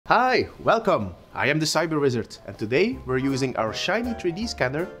Hi, welcome! I am the Cyberwizard and today we're using our shiny 3D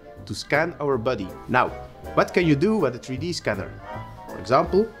scanner to scan our body. Now, what can you do with a 3D scanner? For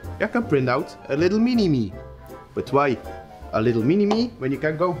example, you can print out a little mini-me. But why a little mini-me when you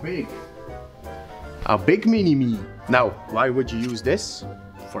can go big? A big mini-me. Now, why would you use this?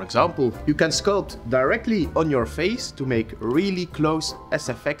 For example, you can sculpt directly on your face to make really close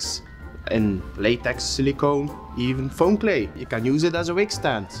SFX in latex, silicone, even foam clay. You can use it as a wig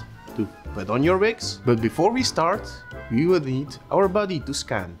stand to put on your wigs. But before we start, we will need our body to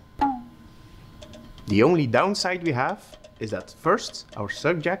scan. The only downside we have is that first our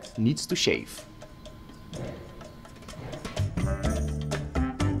subject needs to shave.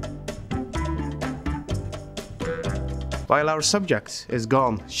 While our subject is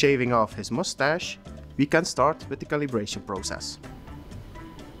gone shaving off his mustache, we can start with the calibration process.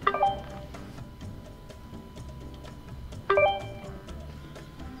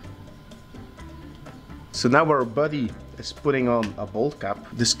 So now our body is putting on a bald cap.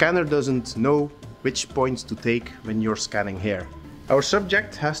 The scanner doesn't know which points to take when you're scanning here. Our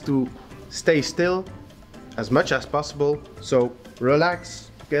subject has to stay still as much as possible, so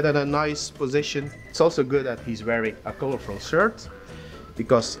relax, get in a nice position. It's also good that he's wearing a colorful shirt,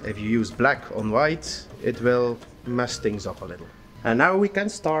 because if you use black on white, it will mess things up a little. And now we can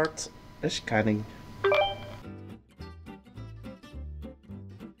start scanning.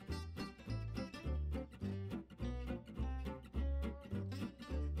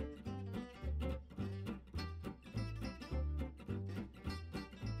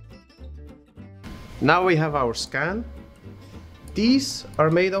 Now we have our scan. These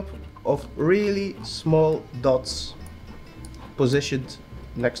are made up of really small dots positioned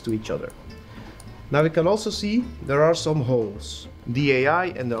next to each other. Now we can also see there are some holes. The AI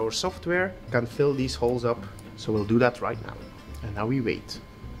and our software can fill these holes up, so we'll do that right now. And now we wait.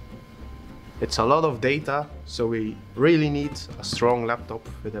 It's a lot of data, so we really need a strong laptop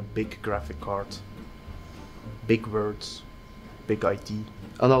with a big graphic card, big words, big IT.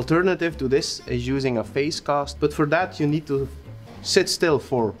 An alternative to this is using a face cast, but for that you need to sit still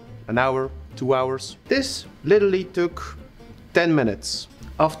for an hour, 2 hours. This literally took 10 minutes.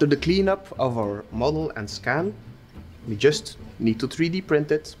 After the cleanup of our model and scan, we just need to 3D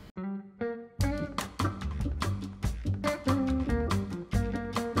print it.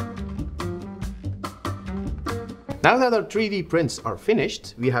 Now that our 3D prints are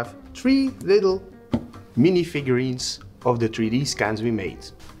finished, we have 3 little mini figurines of the 3D scans we made.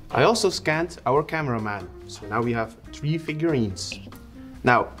 I also scanned our cameraman, so now we have 3 figurines.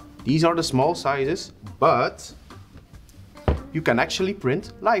 Now, these are the small sizes, but you can actually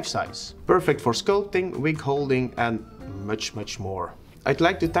print life size. Perfect for sculpting, wig holding and much more. I'd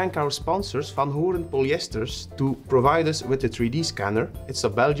like to thank our sponsors Fvhpolyester to provide us with the 3D scanner. It's a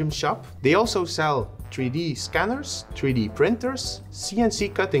Belgium shop. They also sell 3D scanners, 3D printers,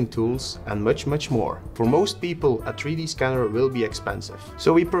 CNC cutting tools and much more. For most people, a 3D scanner will be expensive.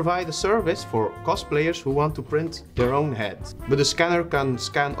 So we provide a service for cosplayers who want to print their own head. But the scanner can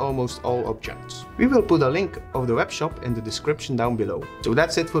scan almost all objects. We will put a link of the web shop in the description down below. So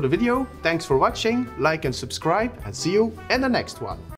that's it for the video. Thanks for watching, like and subscribe, and see you in the next one.